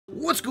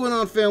What's going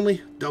on,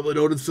 family? Dublin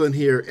Odinson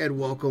here, and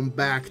welcome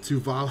back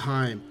to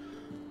Valheim.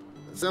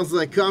 Sounds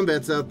like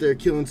combat's out there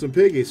killing some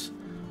piggies.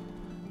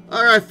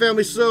 Alright,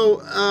 family,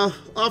 so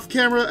off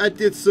camera I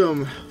did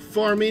some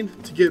farming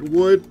to get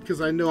wood,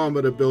 because I know I'm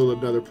going to build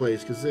another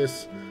place, because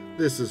this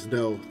is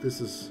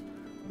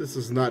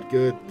not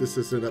good. This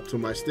isn't up to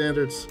my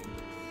standards.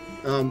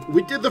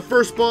 We did the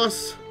first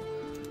boss.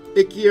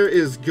 Ikir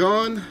is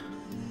gone.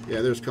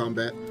 Yeah, there's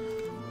combat.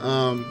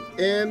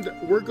 And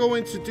we're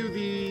going to do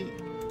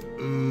the...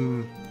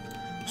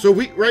 So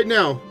right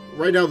now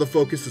the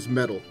focus is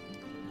metal.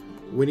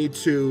 We need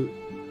to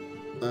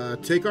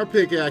take our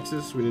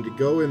pickaxes. We need to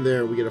go in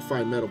there. We got to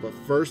find metal. But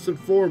first and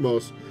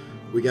foremost,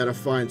 we got to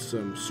find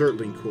some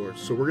Surtling cores.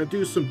 So we're going to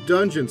do some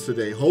dungeons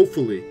today,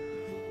 hopefully.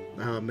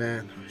 Oh,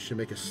 man. I should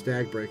make a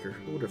stag breaker.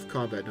 I wonder if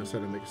combat knows how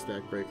to make a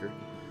stag breaker.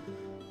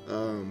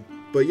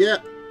 But yeah,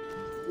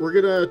 we're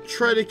going to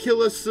try to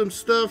kill us some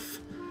stuff.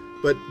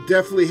 But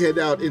definitely head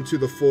out into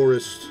the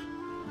forest.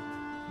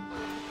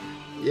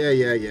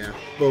 Yeah.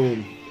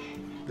 Boom.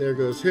 There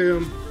goes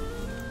him.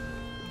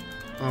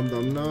 Nom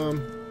nom.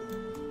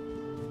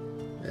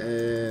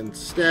 And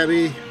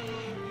stabby.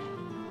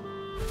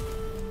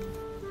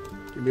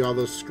 Give me all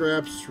those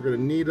scraps. We're gonna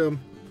need them.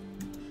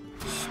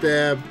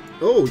 Stab.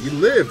 Oh, you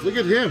live. Look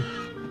at him.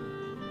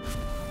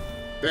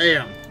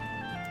 Bam.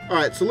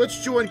 Alright, so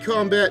let's join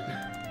combat.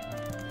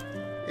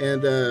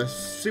 And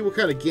see what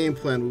kind of game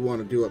plan we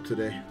want to do up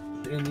today.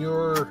 In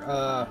your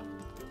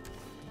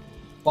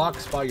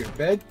box by your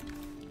bed.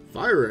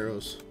 Fire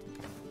arrows.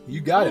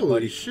 You got it, buddy.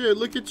 Holy shit,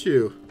 look at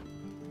you.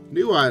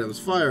 New items,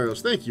 fire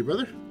arrows. Thank you,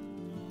 brother.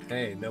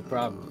 Hey, no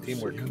problem.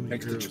 Teamwork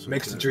makes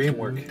the dream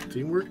work.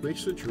 Teamwork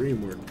makes the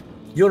dream work.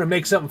 You want to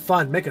make something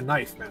fun, make a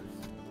knife, man.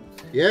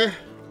 Yeah?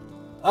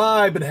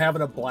 I've been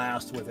having a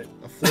blast with it.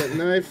 A flint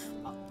knife?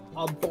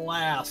 A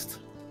blast.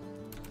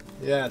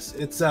 Yes,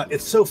 it's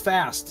so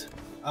fast.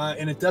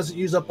 And it doesn't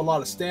use up a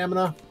lot of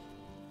stamina.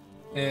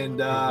 And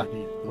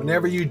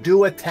whenever you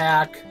do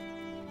attack,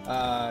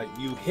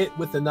 you hit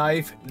with the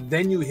knife,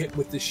 then you hit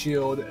with the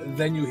shield,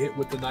 then you hit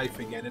with the knife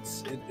again.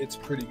 It's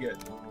pretty good.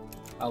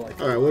 I like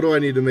it. All right, what do I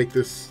need to make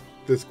this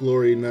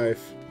glory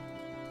knife?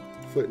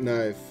 Foot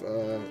knife.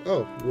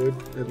 Oh, wood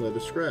and leather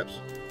scraps.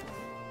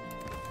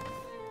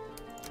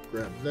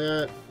 Grab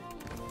that.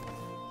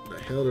 Where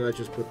the hell did I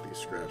just put these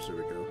scraps? There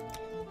we go. All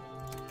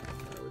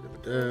right, we dip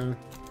it down.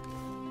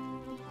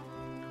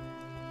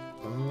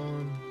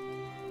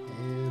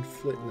 And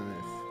flint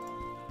knife.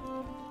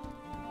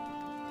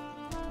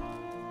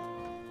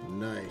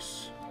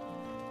 Nice.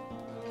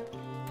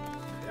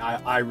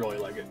 I really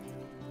like it.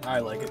 I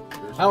like it.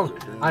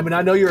 I mean,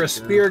 I know you're a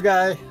spear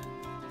guy.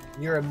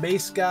 You're a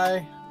mace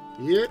guy.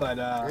 Yep.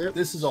 But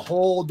this is a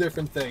whole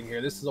different thing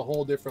here. This is a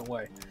whole different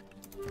way.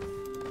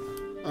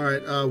 All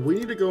right. We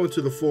need to go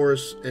into the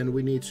forest, and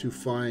we need to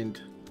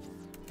find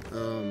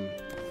some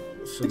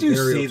Did you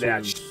burial see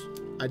that? tombs.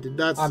 I did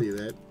not see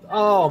that.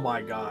 Oh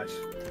my gosh!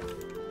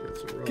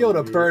 Killed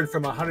a bird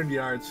from 100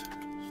 yards.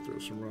 Let's throw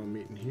some raw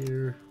meat in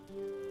here.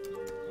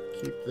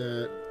 Keep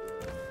that.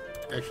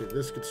 Actually,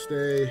 this could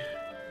stay.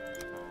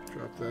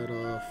 Drop that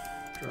off.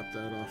 Drop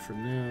that off for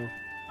now.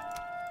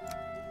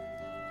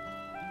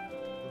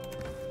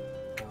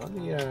 Let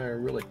me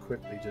really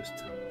quickly just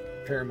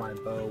prepare my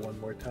bow one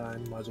more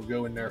time. Might as well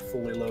go in there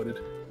fully loaded.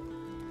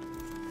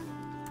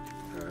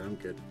 Alright, I'm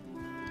good.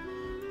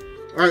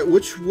 Alright,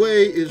 which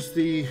way is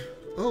the...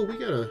 Oh, we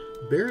got a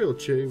burial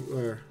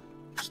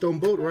stone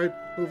boat right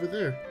over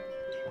there.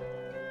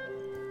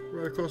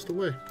 Right across the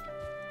way.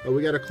 Oh,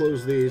 we gotta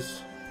close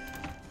these.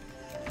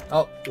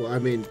 Oh. Well, I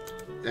mean,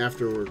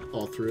 after we're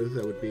all through,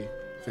 that would be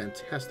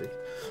fantastic.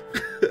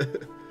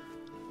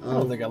 I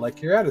don't think I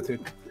like your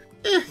attitude.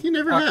 You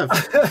never have.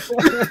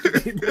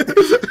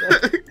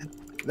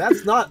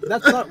 That's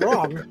not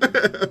wrong.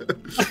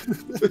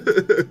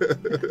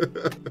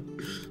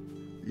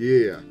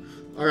 Yeah.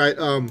 All right.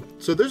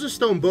 So there's a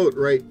stone boat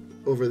right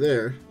over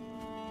there.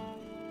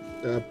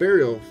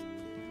 Burial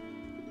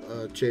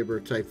chamber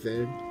type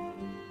thing.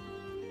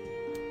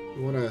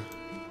 You want to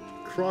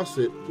cross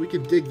it? We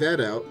can dig that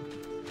out.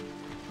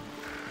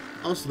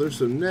 Also, there's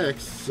some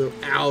next. So,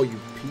 ow, you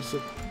piece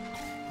of.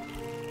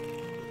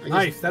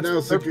 Knife. That's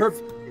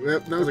perfect.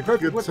 That was a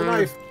good time.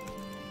 Knife.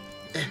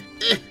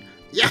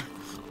 Yeah.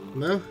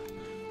 No.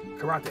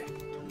 Karate.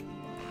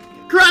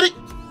 Karate.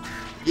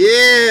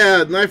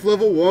 Yeah, knife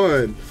level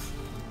 1.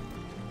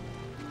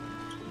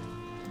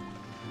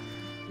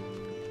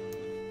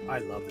 I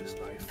love this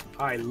knife.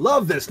 I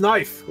love this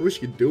knife. I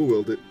wish you could dual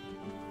wield it.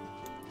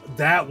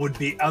 That would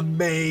be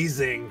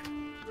amazing.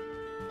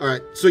 All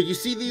right, so you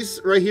see these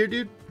right here,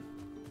 dude?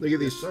 Look at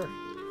these. Yes, sir.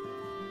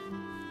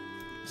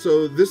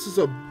 So this is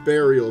a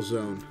burial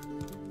zone.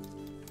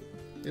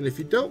 And if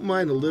you don't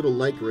mind a little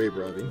light grave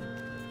robbing,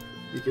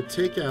 you can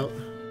take out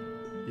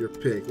your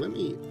pig. Let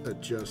me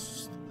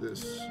adjust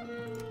this.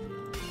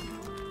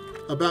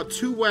 About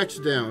 2 whacks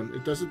down.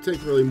 It doesn't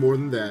take really more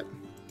than that.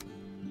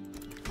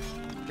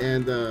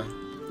 And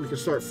we can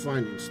start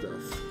finding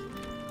stuff.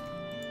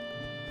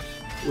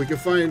 We can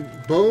find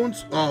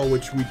bones. Oh,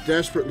 which we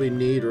desperately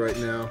need right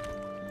now.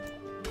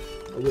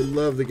 I would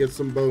love to get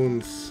some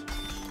bones.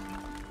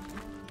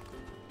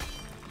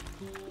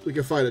 We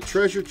can find a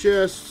treasure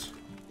chest.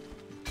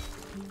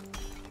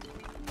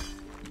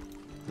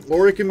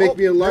 Or it can make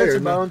me a liar. There's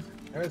some bones.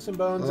 There's some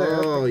bones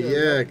there. Oh,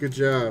 yeah. Good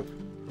job.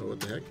 Oh, what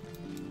the heck?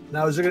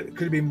 Now,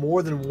 could it be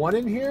more than one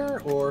in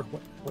here? Or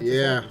what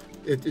yeah,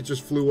 it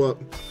just flew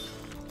up.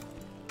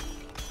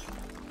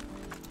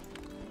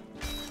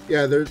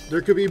 Yeah,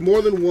 there could be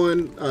more than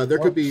one. There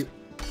could be...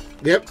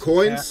 Yep,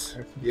 coins.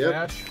 Yep.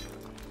 Cash.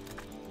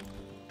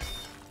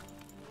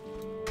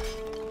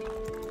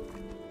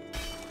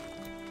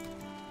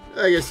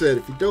 Like I said,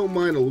 if you don't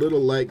mind a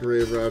little light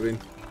grave robbing.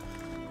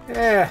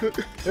 Yeah,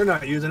 they're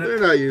not using it. They're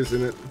not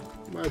using it.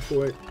 My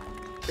point.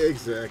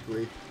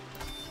 Exactly.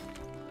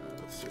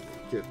 Let's see if we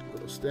can get a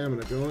little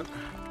stamina going.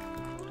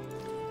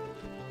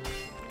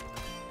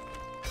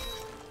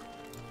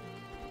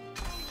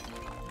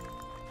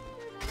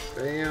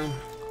 Bam.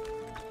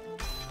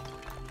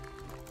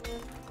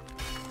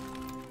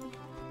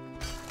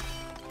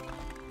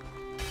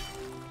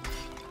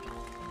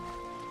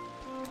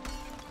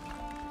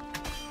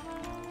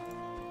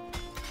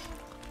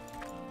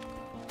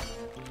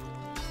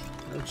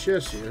 No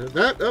chest here.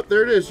 That up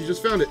there it is. You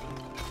just found it.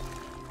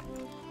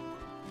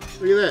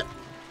 Look at that.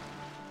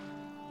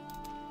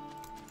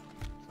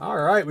 All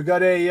right, we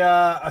got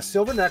a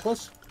silver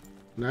necklace.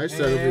 Nice.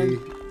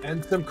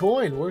 And some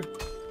coin.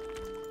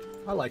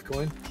 I like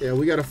coin. Yeah,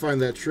 we got to find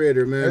that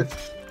trader, man.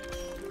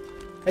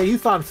 Hey, you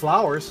found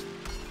flowers.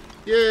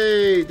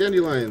 Yay,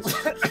 dandelions.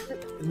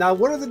 Now,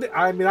 what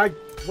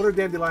are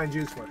dandelions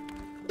used for?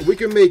 We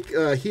can make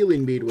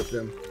healing mead with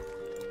them.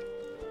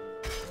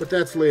 But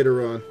that's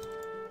later on.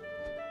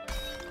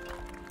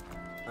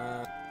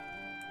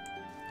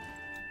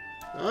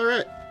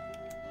 Alright.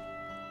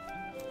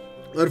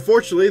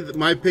 Unfortunately,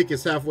 my pick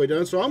is halfway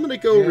done, so I'm going to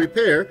go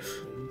repair.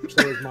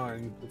 So is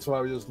mine. That's what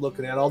I was just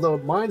looking at. Although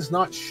mine's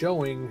not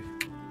showing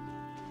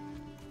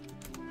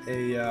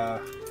a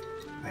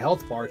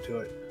health bar to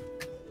it.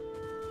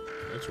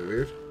 That's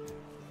weird.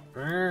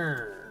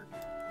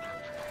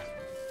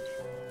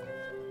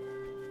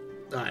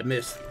 Oh, I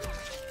missed.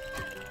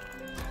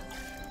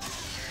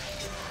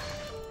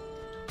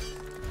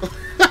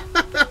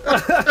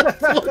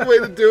 That's one way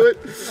to do it.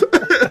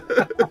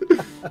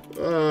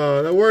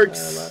 Oh, that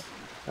works.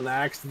 An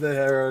axe to the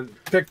head, or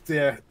pick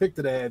to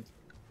the head.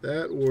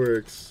 That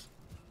works.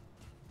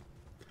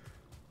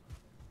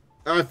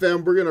 Alright,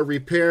 fam, we're going to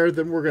repair,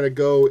 then we're going to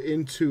go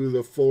into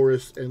the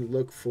forest and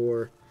look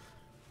for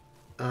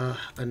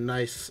a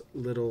nice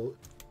little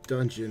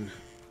dungeon.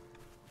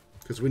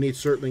 Because we need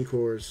Surtling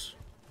cores.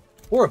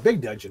 Or a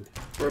big dungeon.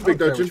 Or a big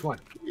dungeon. Which one?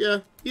 Yeah,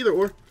 either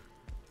or.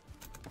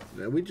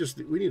 Yeah, we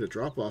need a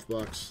drop-off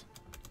box.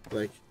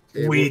 Like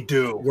we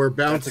do. We're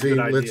bouncing.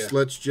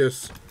 Let's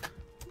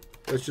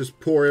just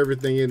pour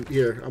everything in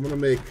here. I'm gonna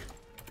make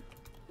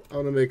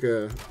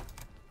a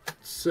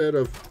set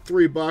of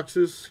 3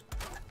 boxes.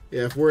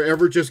 Yeah, if we're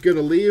ever just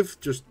gonna leave,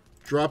 just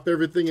drop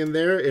everything in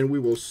there and we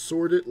will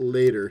sort it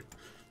later.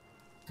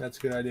 That's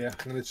a good idea.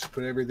 I'm gonna just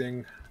put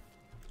everything.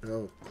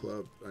 Oh,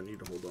 club. I need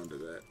to hold on to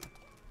that.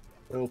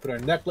 We'll put our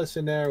necklace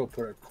in there, we'll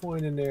put our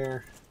coin in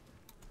there.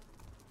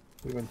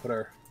 We even put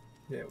our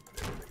we'll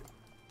put everything.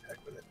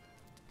 Heck with it.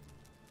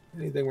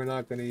 Anything we're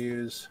not gonna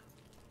use.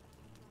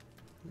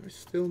 We're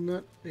still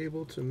not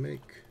able to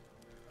make...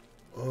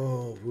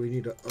 Oh, we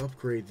need to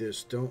upgrade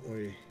this, don't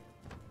we?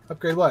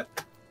 Upgrade what?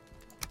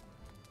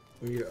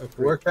 We need to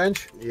upgrade...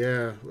 Workbench?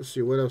 Yeah, let's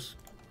see, what else?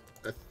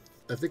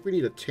 I think we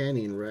need a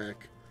tanning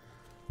rack.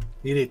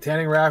 You need a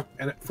tanning rack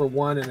for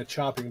one and a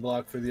chopping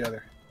block for the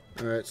other.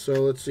 Alright, so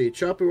let's see.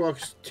 Chopping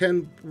blocks,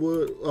 10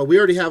 wood... Oh, we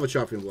already have a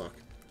chopping block.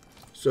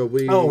 So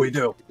we... Oh, we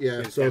do.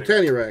 Yeah, so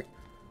tanning rack.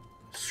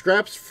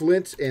 Scraps,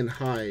 flint, and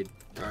hide.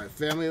 Alright,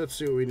 family, let's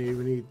see what we need.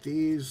 We need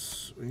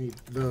these. We need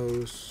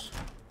those.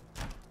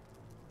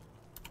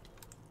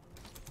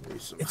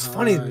 It's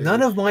funny,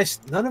 none of my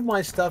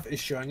stuff is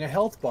showing a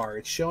health bar.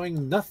 It's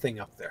showing nothing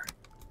up there.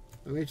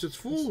 I mean, it's just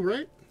full,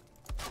 right?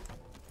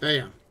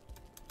 Bam.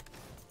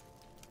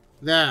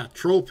 Nah,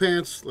 troll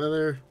pants,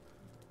 leather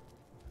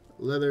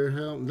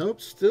helm. Nope,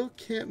 still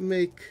can't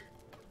make...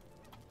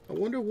 I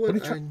wonder what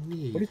I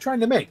need. What are you trying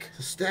to make? It's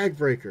a stag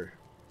breaker.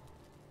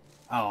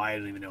 Oh, I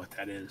don't even know what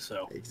that is,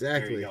 so...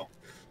 Exactly. There you go.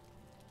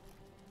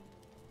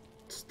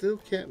 Still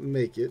can't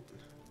make it.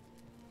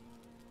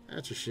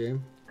 That's a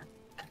shame.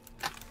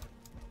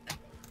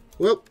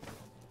 Well,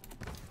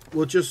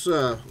 we'll just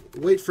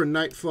wait for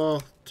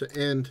nightfall to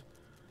end,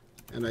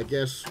 and I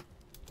guess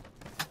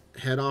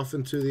head off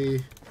into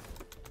the...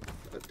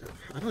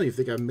 I don't even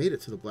think I made it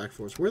to the Black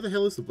Forest. Where the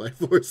hell is the Black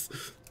Forest?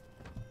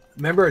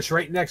 Remember, it's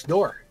right next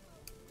door.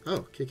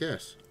 Oh, kick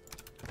ass.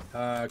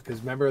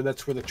 Because remember,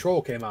 that's where the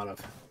troll came out of.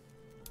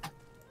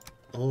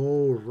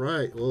 Oh,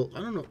 right. Well,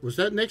 I don't know. Was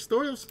that next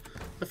door?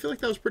 I feel like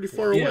that was pretty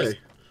far away.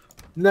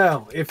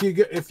 No, if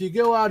you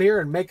go out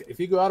here and if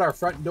you go out our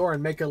front door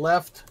and make a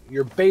left,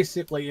 you're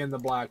basically in the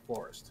Black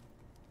Forest.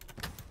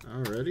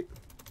 Alrighty.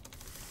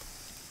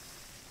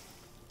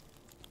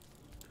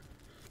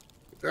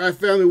 Alright,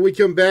 family, when we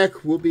come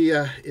back, we'll be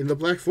in the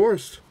Black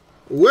Forest.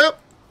 Well,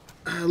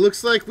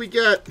 looks like we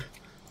got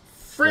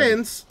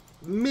friends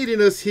meeting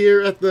us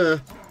here at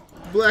the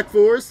Black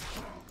Forest.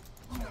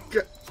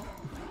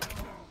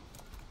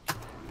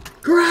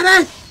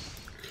 Karate!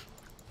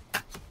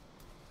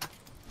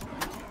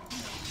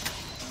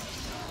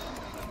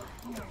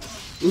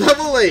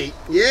 Level 8,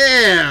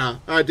 yeah!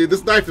 Alright, dude,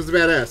 this knife is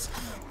badass.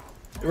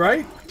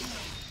 Right?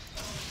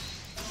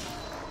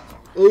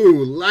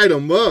 Ooh, light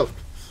them up.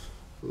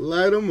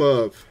 Light them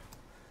up.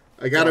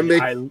 I gotta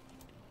make...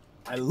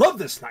 I love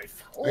this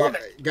knife. Love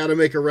it. Gotta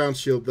make a round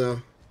shield,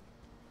 though.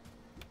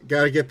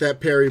 Gotta get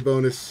that parry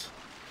bonus.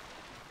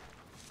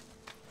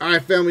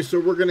 Alright, family, so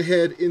we're gonna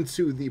head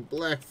into the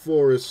Black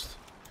Forest.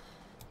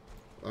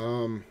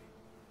 Yeah,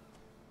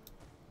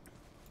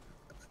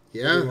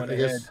 I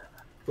guess...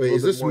 Wait,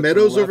 is this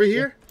meadows over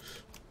here?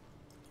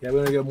 Yeah,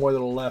 we're gonna go more to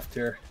the left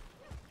here.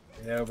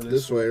 Yeah, over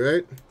this way,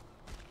 right?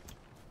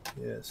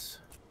 Yes.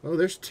 Oh,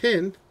 there's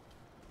tin.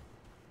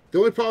 The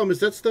only problem is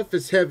that stuff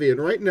is heavy, and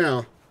right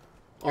now,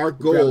 our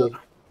goal...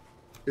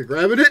 You're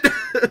grabbing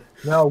it?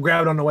 No,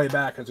 grab it on the way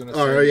back, I was gonna say.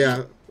 Oh,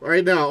 yeah.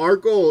 Right now, our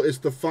goal is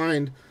to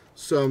find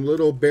some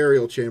little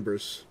burial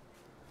chambers.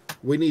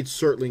 We need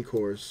Surtling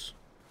cores.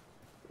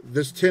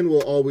 This tin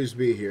will always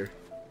be here.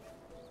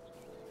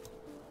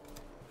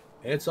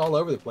 It's all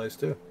over the place,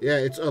 too. Yeah,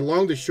 it's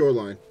along the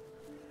shoreline.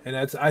 And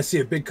I see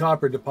a big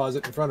copper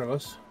deposit in front of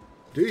us.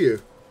 Do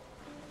you?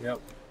 Yep.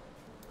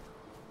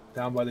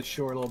 Down by the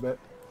shore a little bit.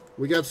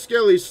 We got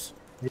skellies.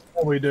 Yeah,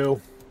 we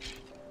do.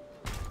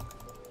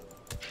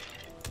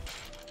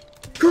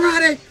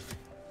 Karate!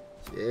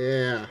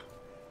 Yeah.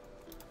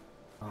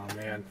 Oh,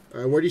 man.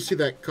 Where do you see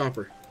that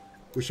copper?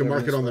 We should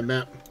mark it on the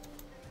map.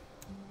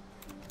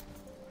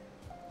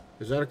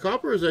 Is that a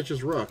copper or is that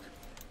just rock?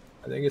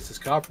 I think it's this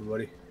copper,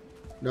 buddy.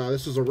 No,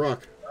 this is a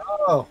rock.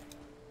 Oh.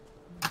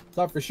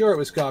 Thought for sure it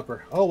was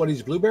copper. Oh, what,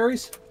 these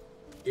blueberries?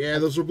 Yeah,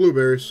 those are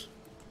blueberries.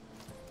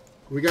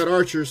 We got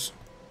archers.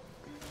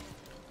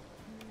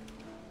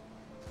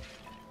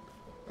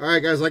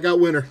 Alright, guys, I got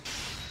winner.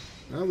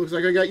 Well, looks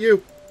like I got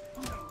you.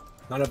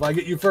 Not if I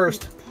get you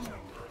first.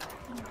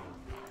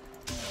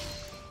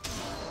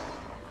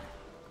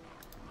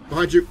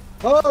 Behind you.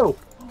 Oh!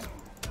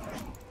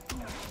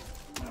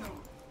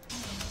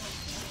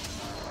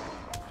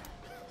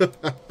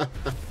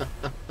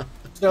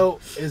 So,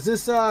 is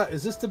this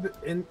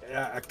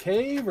a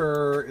cave,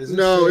 or is this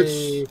no?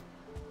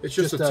 It's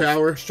just a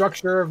tower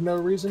structure of no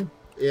reason.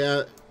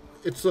 Yeah,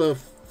 it's a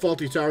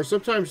faulty tower.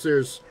 Sometimes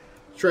there's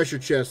treasure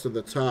chests at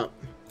the top.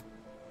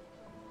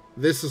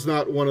 This is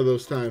not one of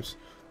those times.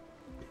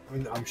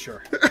 I'm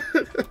sure.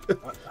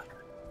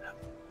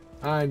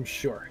 I'm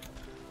sure.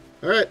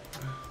 All right,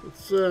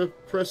 let's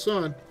press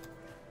on.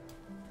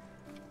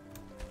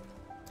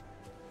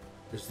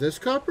 Is this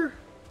copper?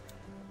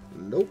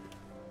 Nope.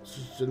 It's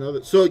just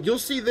another. So you'll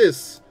see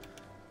this.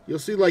 You'll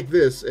see like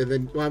this, and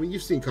then, well, I mean,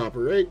 you've seen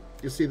copper, right?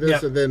 You'll see this,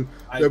 yep. And then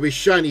there'll be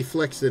shiny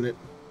flecks in it.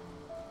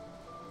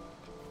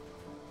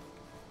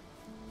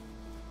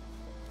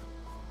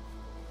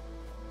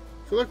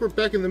 I feel like we're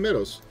back in the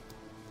meadows.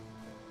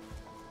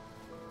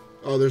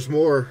 Oh, there's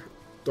more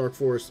dark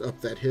forest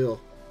up that hill.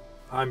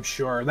 I'm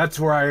sure. That's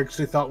where I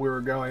actually thought we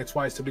were going. That's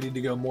why I said we need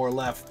to go more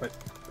left, but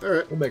all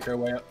right, we'll make our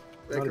way up.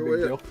 Make our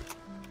way up.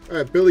 All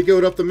right, Billy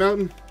Goat up the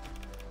mountain.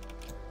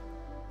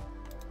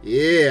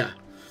 Yeah.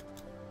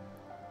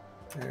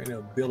 There ain't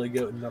no Billy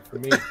Goat enough for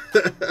me.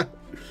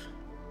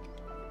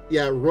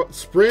 Yeah,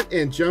 sprint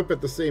and jump at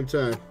the same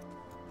time.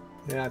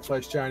 Yeah, that's what I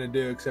was trying to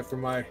do, except for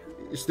my...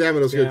 Your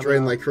stamina's going to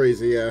drain like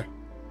crazy, yeah.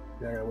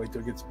 Yeah, I gotta wait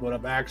till it gets split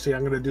up. Actually,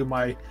 I'm going to do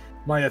my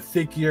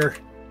Ichthir.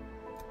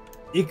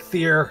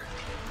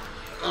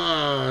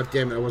 Ah,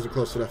 damn it, I wasn't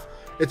close enough.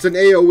 It's an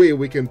AoE,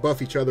 we can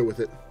buff each other with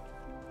it.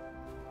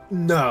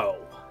 No.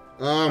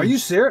 Are you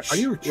serious? Are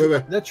you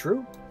wait. That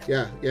true?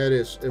 Yeah, it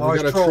is. And we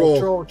got a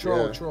troll.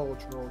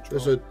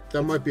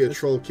 That might be a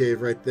troll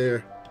cave right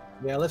there.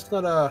 Yeah, let's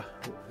not,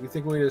 you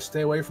think we need to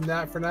stay away from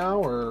that for now,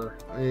 or?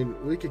 I mean,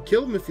 we could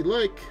kill him if you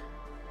like.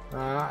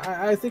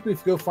 I think we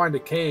should go find a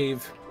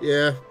cave.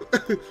 Yeah.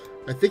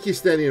 I think he's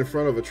standing in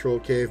front of a troll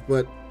cave,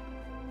 but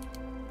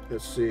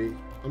let's see.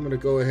 I'm going to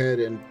go ahead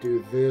and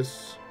do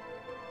this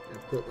and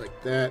put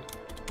like that.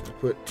 I'll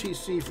put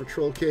TC for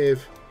troll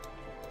cave.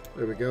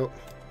 There we go.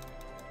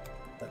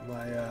 Let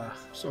my,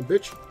 Son of a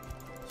bitch.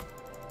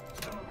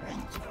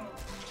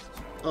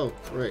 Oh,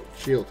 right.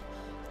 Shield.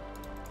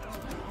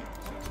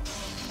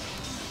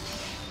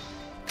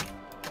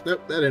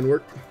 Nope, that didn't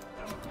work.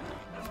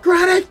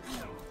 Granite!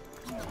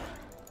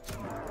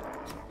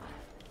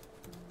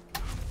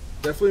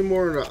 Definitely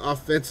more an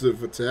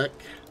offensive attack.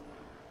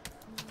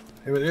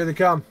 Here they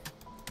come.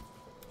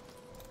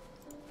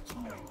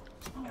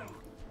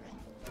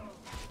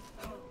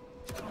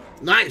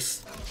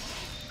 Nice!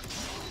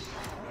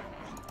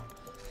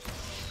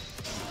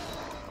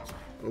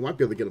 I might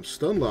be able to get him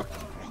stun locked.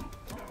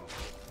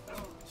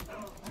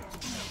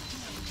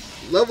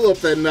 Level up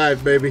that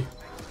knife, baby.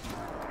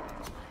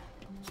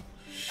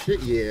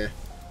 Shit, yeah.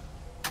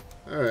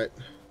 Alright.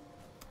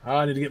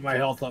 I need to get my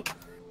health up.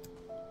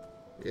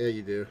 Yeah,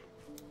 you do.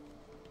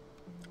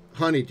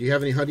 Honey, do you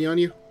have any honey on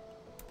you?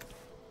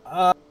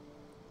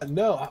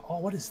 No. Oh,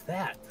 what is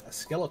that? A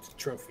skeleton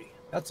trophy.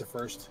 That's a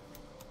first.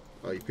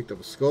 Oh, you picked up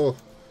a skull.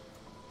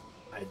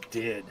 I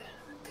did.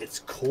 It's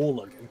cool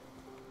looking.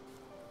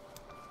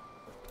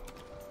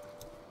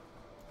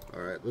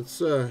 Alright, let's,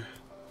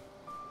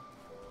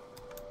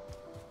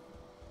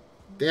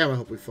 damn, I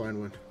hope we find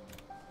one.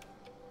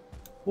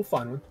 We'll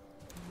find one.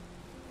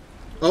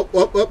 Up.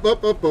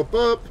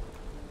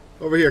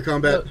 Over here,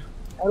 combat.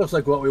 That looks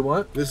like what we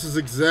want. This is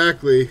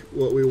exactly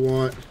what we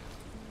want.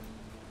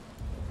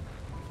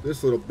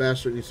 This little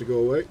bastard needs to go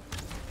away.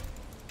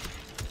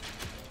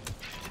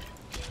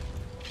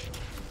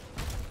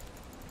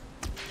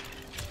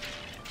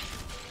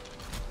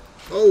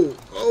 Oh.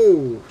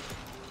 Oh,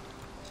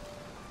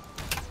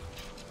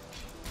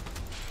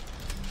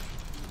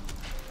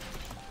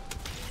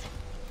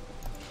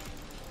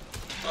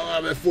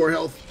 I'm at 4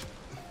 health.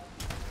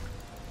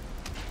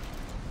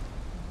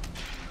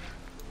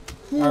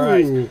 Ooh. All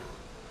right.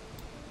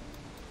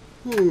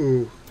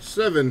 Ooh,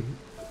 7,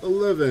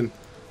 11.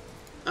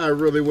 I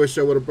really wish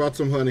I would have brought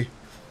some honey.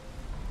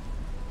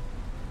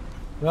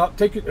 Well,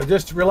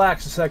 just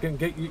relax a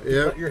second.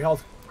 Let your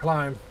health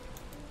climb.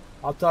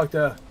 I'll talk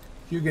to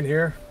Murugan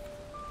here.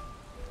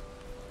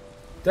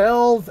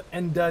 Delves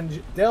and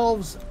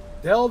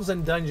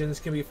dungeons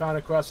can be found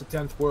across the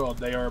 10th world.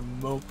 They are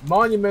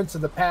monuments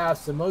of the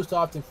past and most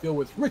often filled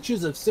with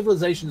riches of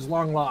civilizations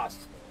long lost.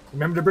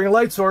 Remember to bring a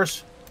light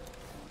source.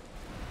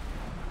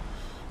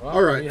 Well,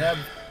 all right.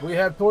 We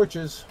have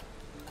torches.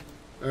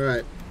 All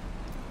right.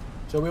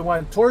 So we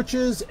want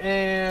torches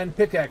and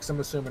pickaxe, I'm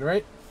assuming,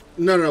 right?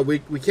 No, we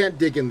can't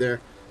dig in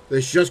there.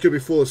 It's just gonna be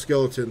full of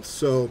skeletons.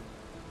 So.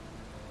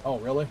 Oh,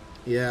 really?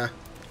 Yeah.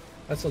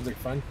 That sounds like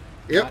fun.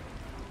 Yep.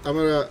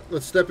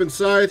 Let's step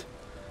inside.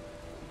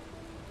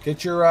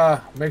 Get your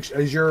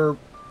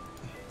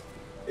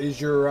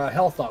is your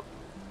health up?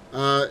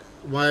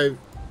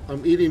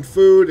 I'm eating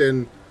food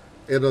and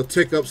it'll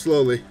tick up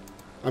slowly.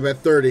 I'm at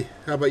 30.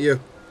 How about you?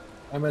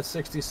 I'm at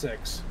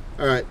 66.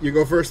 All right, you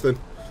go first then.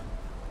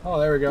 Oh,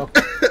 there we go.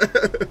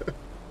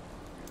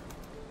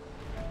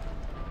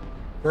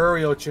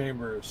 Burial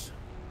chambers.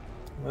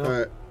 Well, all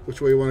right,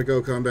 which way you want to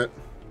go, combat?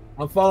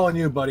 I'm following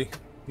you, buddy.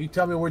 You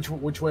tell me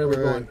which way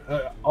we're going.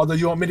 Although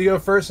you want me to go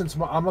first since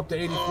I'm up to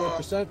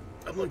 84%.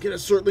 I'm looking at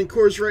Circling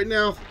Course right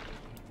now.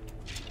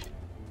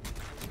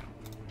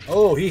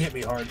 Oh, he hit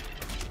me hard.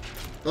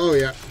 Oh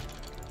yeah.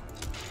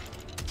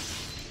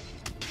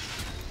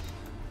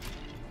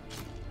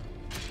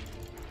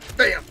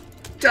 Bam!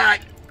 Die!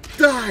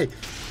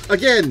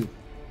 Again!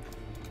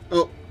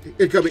 Oh,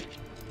 incoming.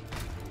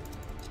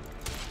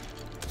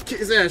 Kick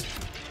his ass.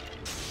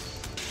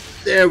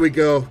 There we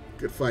go.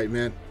 Good fight,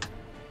 man.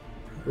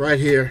 Right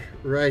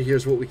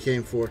here's what we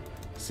came for.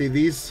 See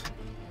these?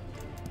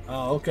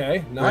 Oh,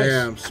 okay. Nice.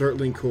 Bam,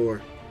 Circling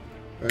Core.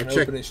 All right,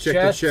 check the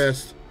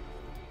chest.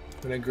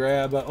 I'm gonna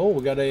grab.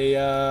 We got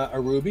a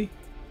ruby,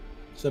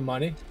 some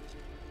money,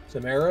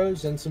 some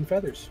arrows, and some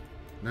feathers.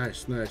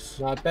 Nice.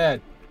 Not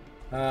bad.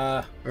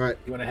 All right.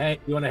 You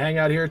wanna hang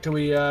out here till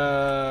we heal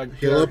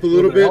up a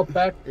little bit. Health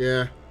back?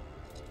 Yeah.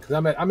 Cause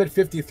I'm at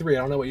 53. I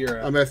don't know what you're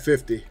at. I'm at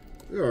 50.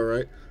 You're all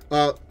right.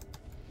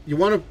 You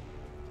want to?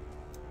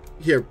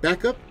 Here,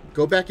 back up.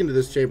 Go back into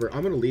this chamber.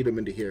 I'm gonna lead him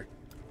into here.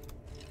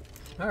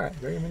 All right,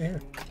 bring him in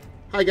here.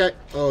 Hi, guy.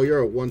 Oh,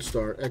 you're a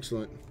 1-star.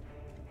 Excellent.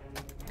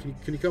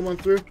 Can you come on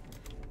through?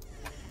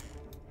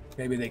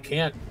 Maybe they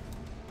can't.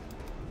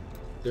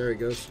 There he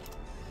goes.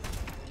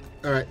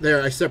 All right,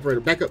 there. I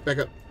separated. Back up.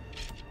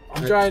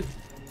 I'm trying.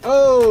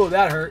 Oh,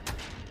 that hurt.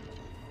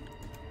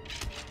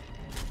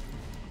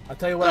 I'll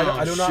tell you what.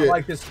 I do not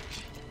like this.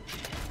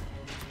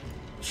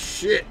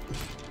 Shit.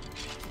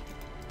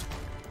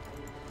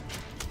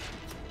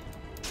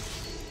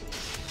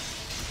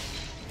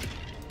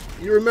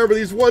 You remember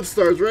these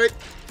 1-stars, right?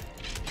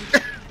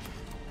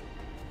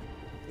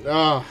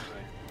 Ah.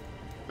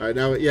 All right,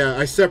 now, yeah,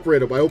 I separate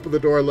them. I open the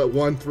door, I let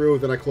one through,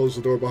 then I close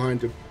the door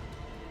behind him.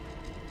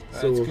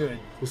 That's good.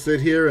 We'll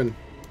sit here and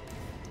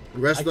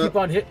rest up.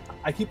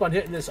 I keep on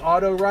hitting this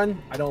auto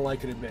run. I don't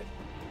like it a bit.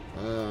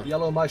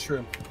 Yellow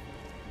mushroom.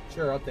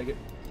 Sure, I'll take it.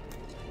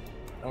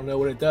 I don't know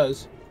what it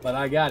does, but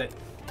I got it.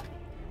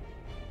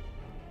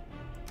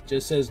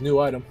 Just says new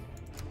item.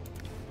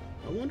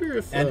 I wonder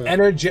if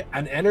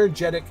an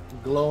energetic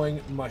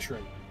glowing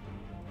mushroom.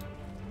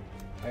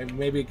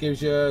 Maybe it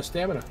gives you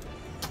stamina.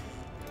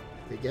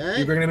 Hey guy,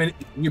 you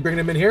bringing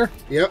him in here?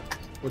 Yep,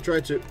 we'll try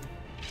to.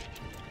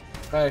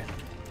 Okay.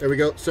 There we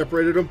go.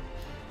 Separated them.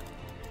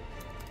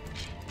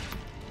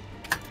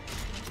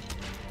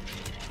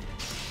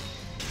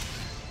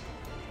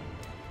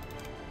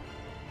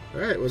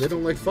 All right. Well, they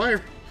don't like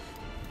fire.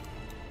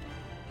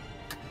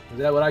 Is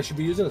that what I should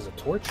be using as a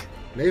torch?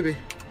 Maybe.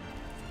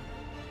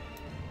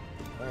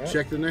 Right.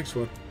 Check the next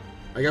one.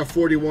 I got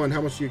 41.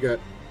 How much you got?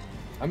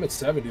 I'm at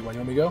 71. You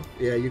want me to go?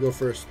 Yeah, you go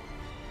first.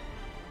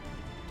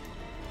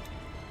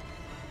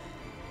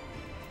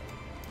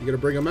 You gonna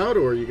bring them out,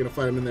 or are you gonna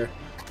fight them in there?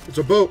 It's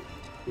a boat.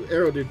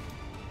 Arrow, dude.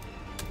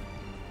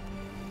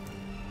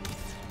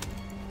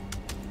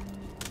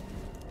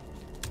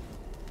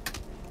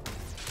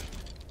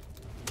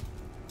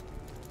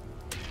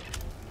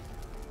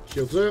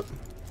 Shields up.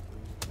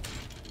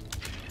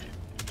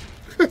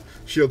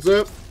 Shields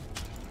up.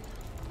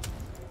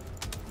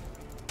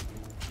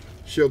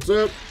 Shields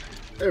up.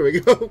 There we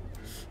go.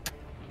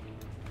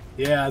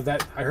 Yeah,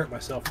 that I hurt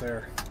myself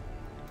there.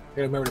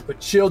 Gotta remember to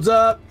put shields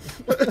up.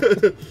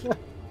 I'm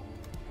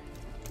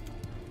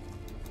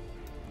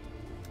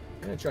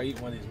gonna try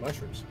eating one of these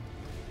mushrooms.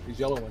 These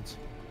yellow ones.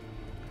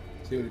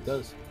 See what it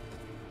does.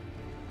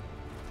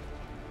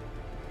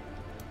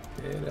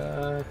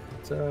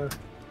 It's a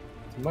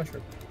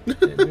mushroom.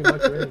 Can't do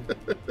much or anything.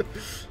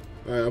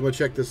 All right, I'm gonna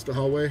check the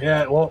hallway.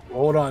 Yeah, well,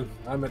 hold on.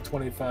 I'm at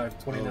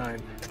 25, 29.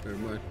 Oh, never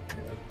mind. Yeah,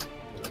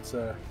 that's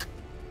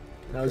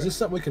now, is this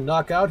something we can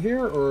knock out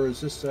here, or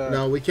is this?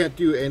 No, we can't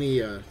do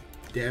any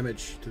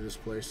damage to this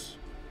place.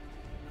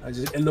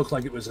 It looked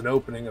like it was an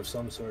opening of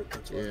some sort.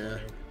 That's what Yeah.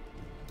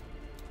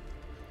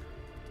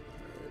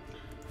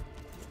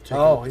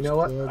 Oh, you know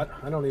what?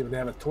 I don't even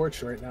have a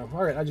torch right now.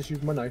 All right, I just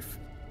used my knife.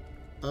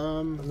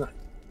 I'm not.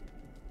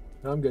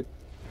 No, I'm good.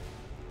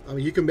 I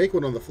mean, you can make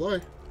one on the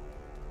fly.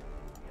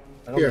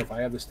 I don't know if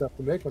I have the stuff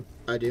to make one.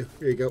 I do.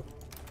 Here you go.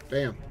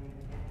 Bam.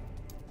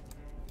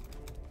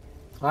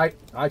 I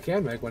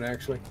can make one,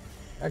 actually.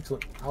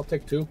 Excellent. I'll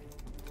take 2.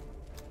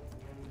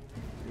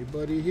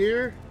 Anybody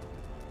here?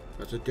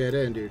 That's a dead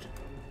end, dude.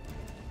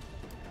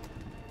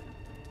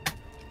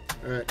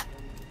 Alright.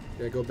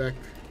 Gotta go back.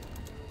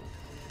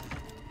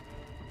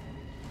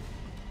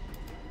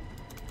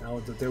 Now,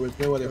 there was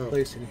no other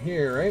place in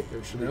here, right?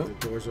 There should be the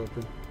doors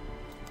open.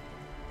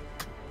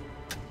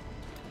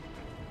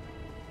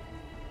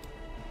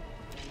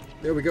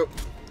 There we go.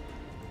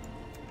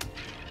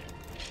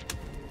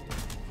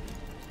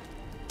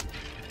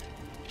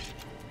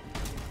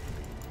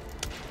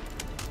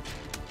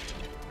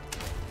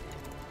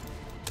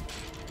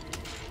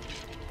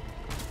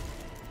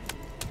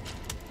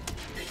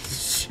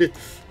 Shit.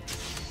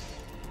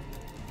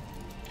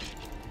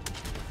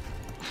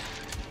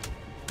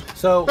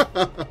 So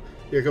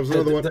here comes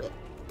another one.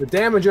 The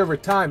damage over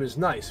time is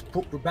nice.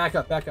 Back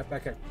up, back up,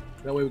 back up.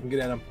 That way we can get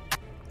at them.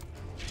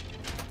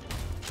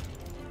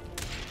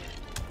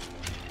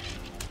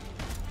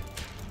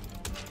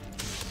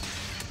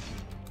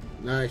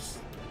 Nice.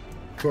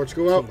 Torch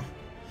go out.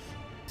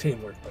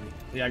 Teamwork, buddy.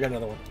 Yeah, I got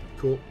another one.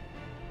 Cool.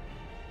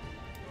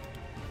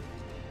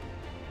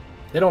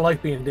 They don't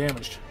like being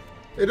damaged.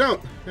 They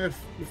don't.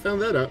 We found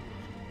that out.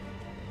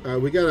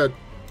 We got a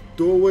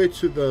doorway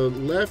to the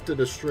left and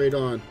a straight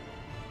on.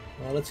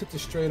 Well, let's hit the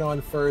straight on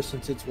first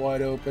since it's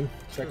wide open.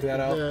 Check that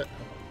out.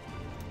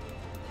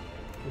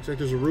 Looks like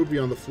there's a ruby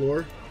on the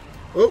floor.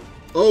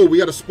 Oh, we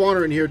got a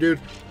spawner in here, dude.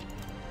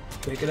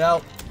 Take it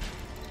out.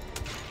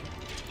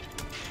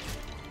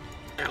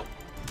 Ow.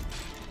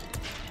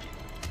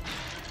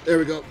 There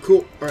we go.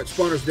 Cool. All right,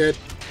 spawner's dead.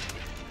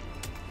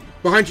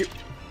 Behind you.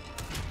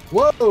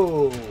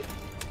 Whoa! Who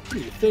do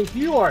you think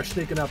you are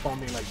sneaking up on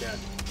me like that?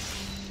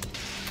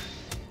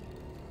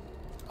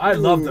 I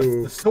love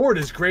the sword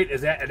is great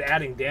at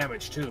adding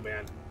damage too,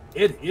 man.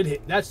 It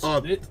hit. That's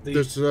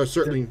there's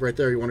certainly right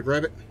there. You want to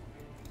grab it?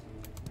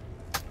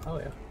 Oh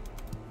yeah.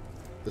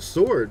 The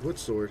sword? What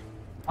sword?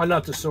 Oh,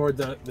 not the sword.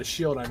 The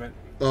shield. I meant.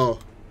 Oh.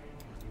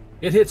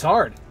 It hits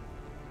hard.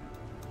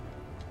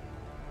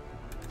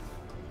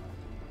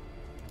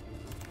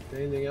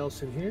 Anything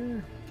else in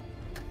here?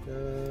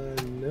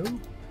 No.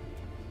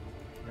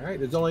 All right.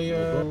 There's only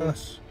I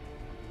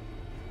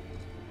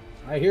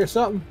hear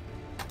something.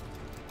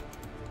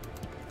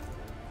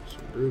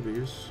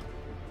 Rubies.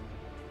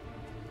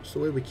 That's the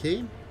way we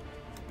came?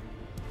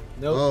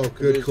 Nope. Oh,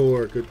 good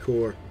core, good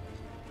core.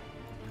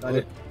 Got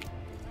it.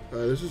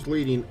 This is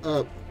leading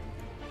up,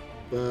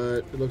 but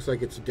it looks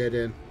like it's a dead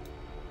end.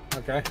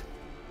 Okay.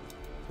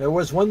 There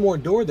was one more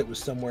door that was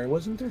somewhere,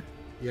 wasn't there?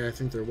 Yeah, I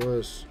think there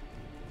was.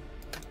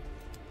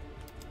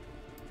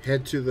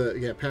 Head to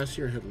the past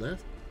here and head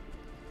left.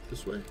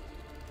 This way.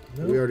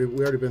 Nope. We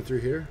already been through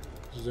here.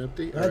 This is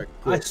empty. All right.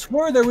 Cool. I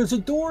swear there was a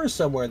door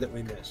somewhere that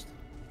we missed.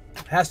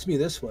 It has to be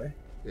this way.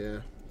 Yeah.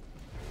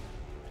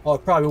 Oh,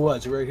 it probably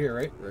was right here,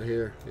 right? Right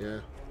here, yeah.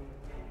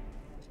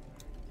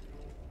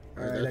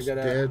 All right, that's I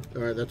dead.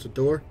 All right, that's a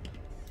door.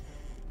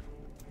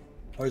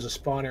 Oh, there's a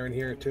spawner in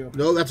here too.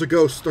 No, that's a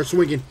ghost. Start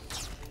swinging.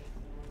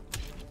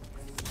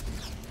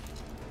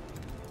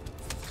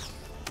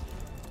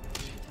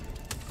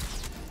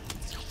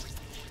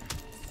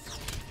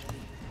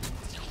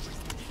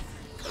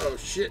 Oh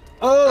shit!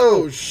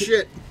 Oh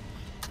shit!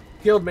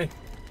 Killed me.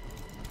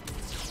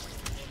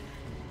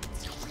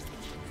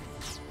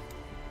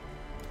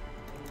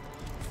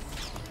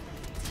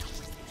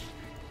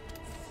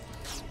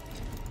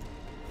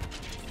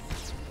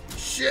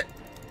 Shit!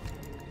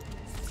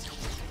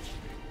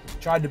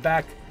 Tried to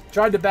back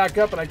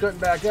up, but I couldn't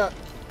back up.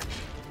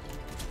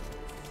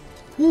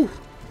 Whew.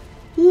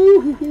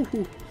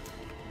 Woo.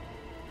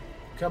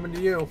 Coming to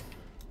you,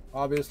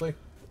 obviously.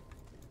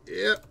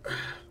 Yep.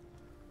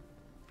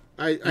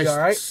 I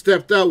right?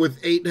 stepped out with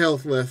 8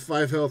 health left,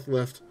 5 health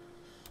left.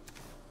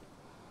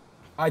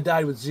 I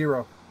died with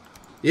 0.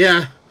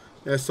 Yeah,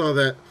 I saw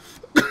that.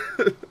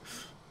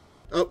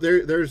 Oh,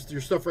 there's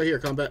your stuff right here,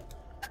 combat.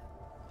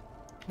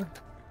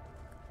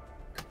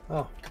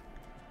 Oh,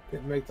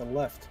 didn't make the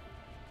left.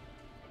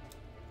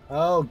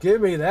 Oh,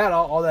 give me that,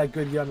 all that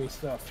good yummy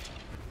stuff.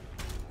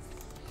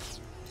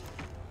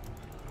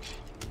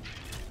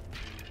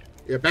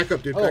 Yeah, back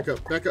up, dude. Back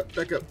up. Back up.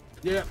 Back up.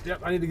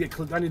 Yep. I need to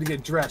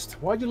get dressed.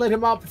 Why'd you let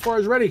him out before I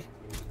was ready?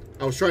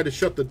 I was trying to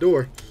shut the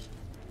door.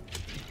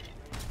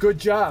 Good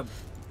job.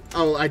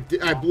 Oh, I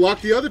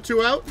blocked the other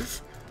two out.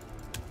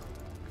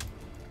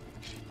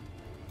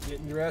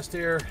 Getting dressed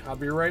here. I'll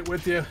be right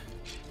with you.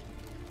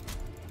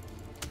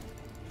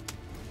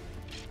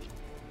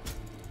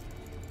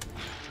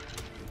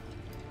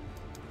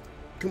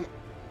 Come on.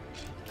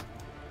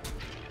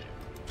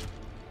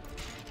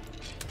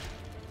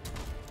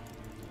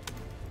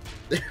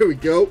 There we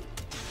go.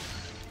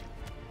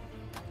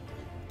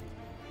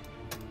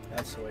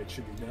 That's the way it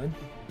should be done.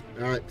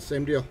 All right,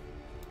 same deal.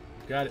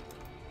 Got it.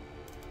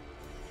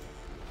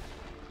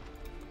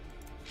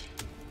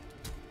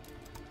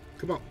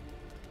 Come on.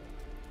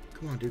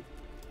 Come on, dude.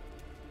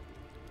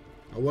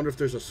 I wonder if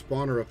there's a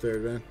spawner up there,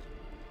 man.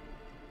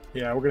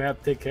 Yeah, we're gonna have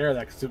to take care of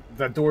that because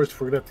that door's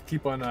we're gonna have to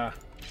keep on.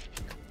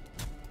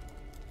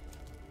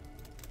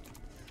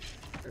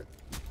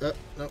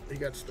 No, he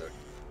got stuck.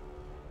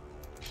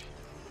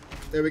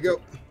 There we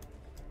go.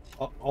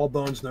 All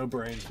bones, no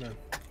brains, man.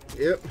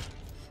 Yep.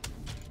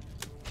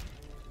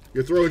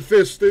 You're throwing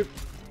fists, dude.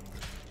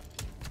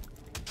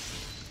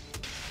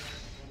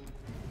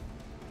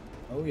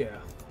 Oh yeah.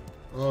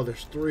 Oh,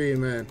 there's three,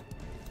 man.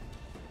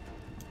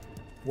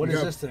 What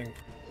is this thing?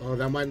 Oh,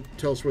 that might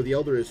tell us where the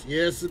Elder is.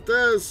 Yes, it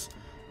does.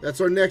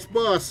 That's our next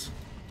boss.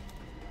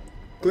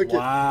 Click it.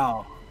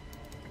 Wow.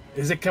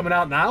 Is it coming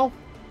out now?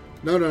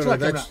 No.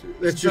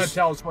 That's just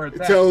tell us where it's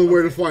at. Tell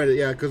where to find it.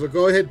 Yeah, because we'll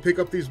go ahead and pick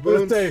up these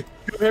bones. Go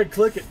ahead,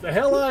 click it. The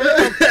hell I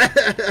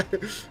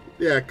am.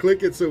 Yeah,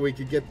 click it so we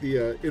can get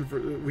the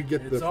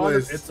the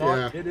place.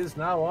 It is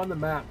now on the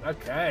map.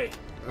 Okay.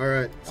 All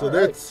right. So All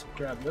that's right.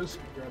 grab those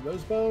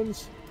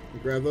bones.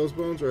 Grab those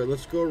bones. All right.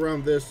 Let's go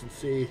around this and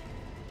see.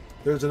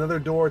 There's another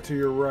door to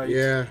your right.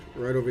 Yeah,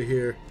 right over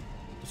here.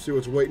 Let's see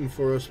what's waiting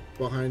for us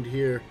behind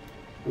here.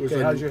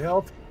 Okay, how's your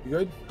health? You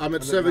good? I'm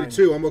at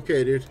 72. I'm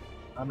okay, dude.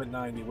 I'm at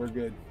 90. We're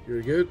good.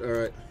 You're good? All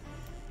right.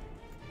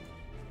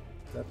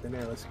 Up in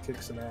there. Let's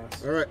kick some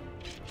ass. All right.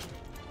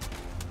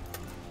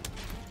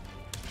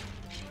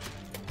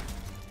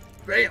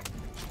 Bam.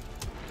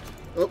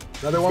 Oh,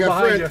 another one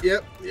behind you.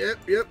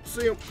 Yep.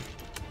 See him.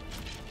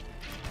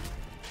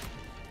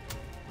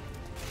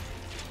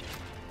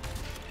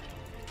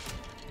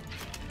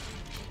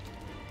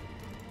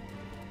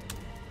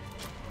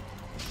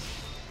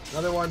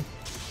 Another one.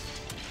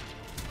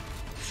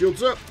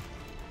 Shields up.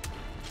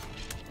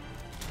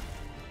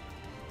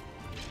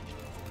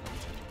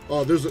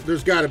 Oh,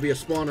 there's got to be a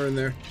spawner in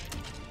there.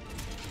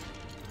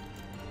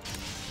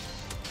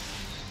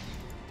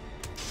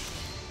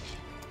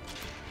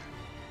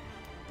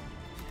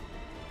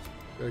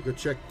 Gotta go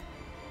check.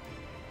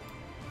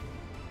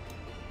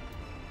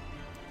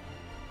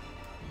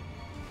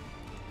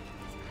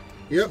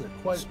 Yep,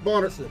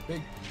 spawner. This is a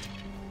big...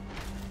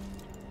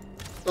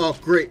 Oh,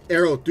 great.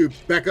 Arrow, dude.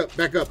 Back up.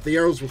 The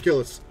arrows will kill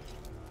us.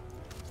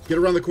 Get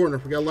around the corner.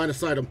 We got to line of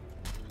sight them.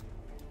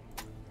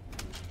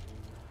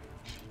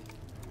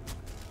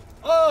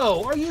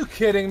 Oh, are you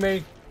kidding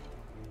me?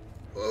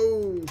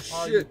 Oh, shit.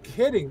 Are you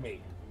kidding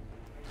me?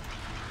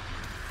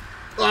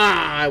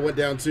 Ah, I went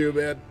down too,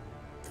 man.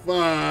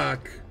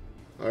 Fuck.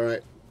 All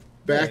right.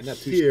 Back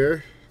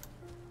here.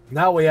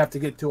 Now we have to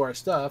get to our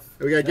stuff.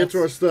 We got to get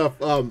to our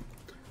stuff. I mean,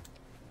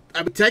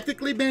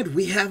 technically, man,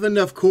 we have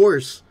enough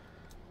cores.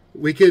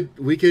 We could,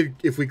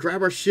 if we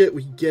grab our shit,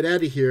 we can get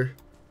out of here.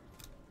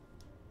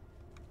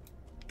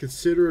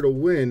 Consider it a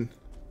win.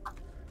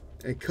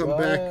 And come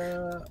back.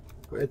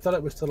 I thought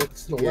it was to the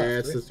left. Yeah,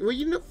 it's right? Well,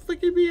 you know,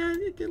 fucking me,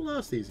 I get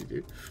lost easy,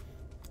 dude.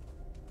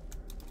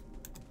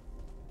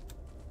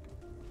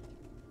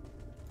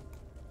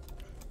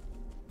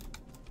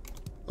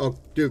 Oh,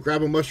 dude,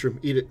 grab a mushroom,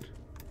 eat it.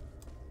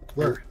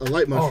 Where? A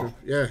light mushroom.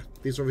 Oh. Yeah,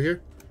 these over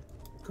here.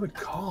 Good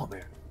call,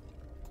 man.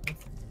 There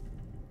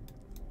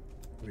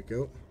we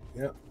go.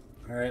 Yep.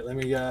 All right, let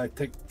me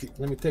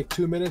take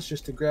 2 minutes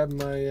just to grab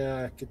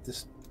my get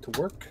this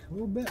to work a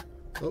little bit.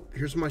 Oh,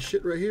 here's my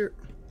shit right here.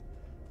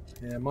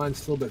 Yeah,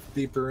 mine's still a bit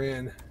deeper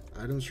in.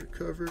 Items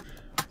recovered.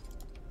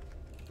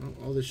 Well,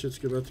 all this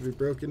shit's about to be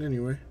broken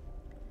anyway.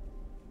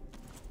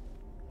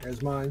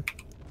 There's mine.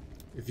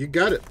 If you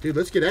got it, dude,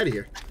 let's get out of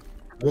here.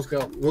 Let's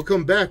go. We'll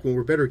come back when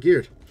we're better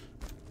geared.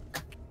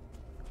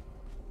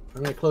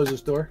 I'm gonna close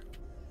this door.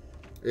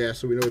 Yeah,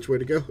 so we know which way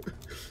to go.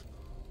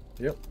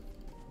 Yep.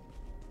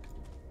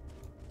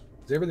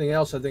 Everything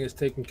else I think is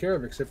taken care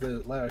of except for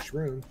the last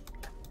room.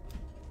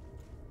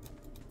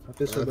 Not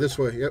this way. This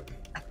way, yep.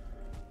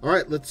 All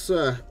right, let's.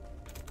 Dude,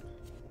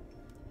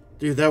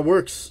 that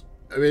works.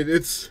 I mean,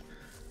 it's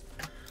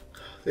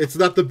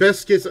not the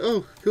best case.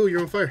 Oh, cool, you're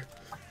on fire.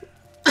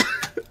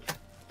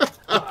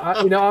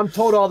 You know, I'm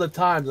told all the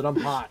time that I'm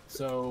hot,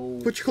 so...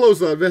 Put your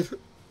clothes on, man.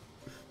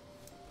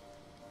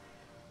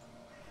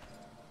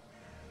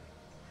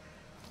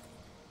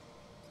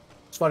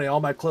 funny.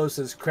 All my clothes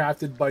is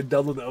crafted by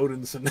Dublin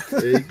Odinson.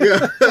 There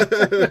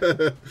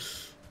you go.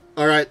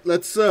 All right,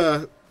 let's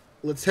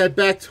head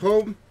back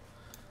home,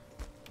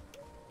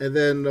 and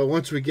then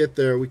once we get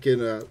there, we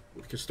can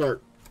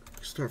start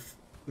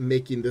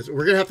making this.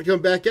 We're gonna have to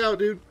come back out,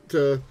 dude,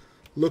 to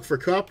look for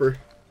copper.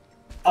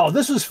 Oh,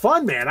 this was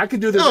fun, man! I could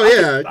do this. Oh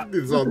yeah, I could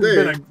do this all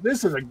day.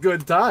 This is a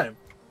good time.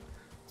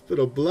 It's been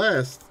a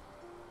blast.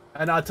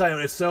 And I'll tell you,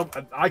 it's so.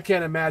 I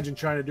can't imagine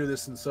trying to do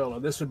this in solo.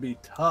 This would be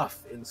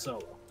tough in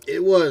solo.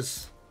 It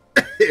was.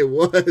 It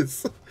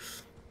was.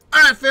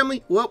 All right,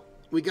 family. Well,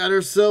 we got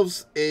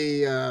ourselves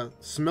a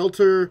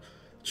smelter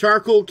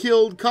charcoal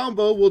killed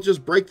combo. We'll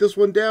just break this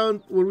one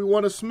down when we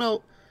want to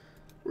smelt.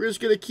 We're just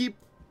gonna keep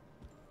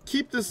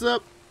this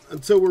up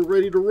until we're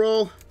ready to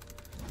roll.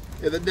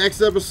 In the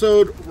next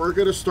episode, we're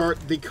gonna start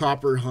the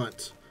copper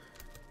hunt.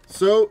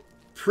 So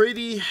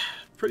pretty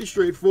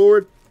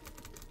straightforward.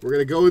 We're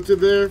going to go into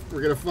there.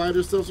 We're going to find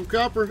ourselves some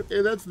copper.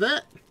 And that's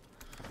that.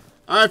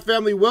 Alright,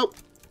 family. Well,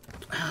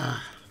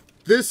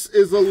 this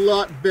is a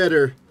lot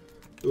better.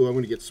 Ooh, I'm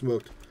going to get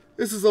smoked.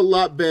 This is a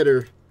lot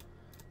better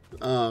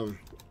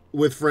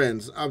with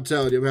friends. I'm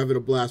telling you, I'm having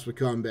a blast with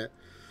combat.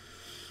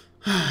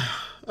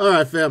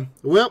 Alright, fam.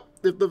 Well,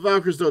 if the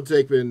Valkyries don't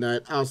take me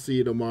tonight, I'll see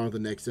you tomorrow in the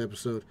next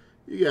episode.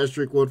 You guys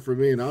drink one for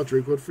me, and I'll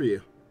drink one for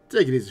you.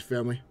 Take it easy,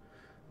 family.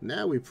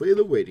 Now we play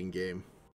the waiting game.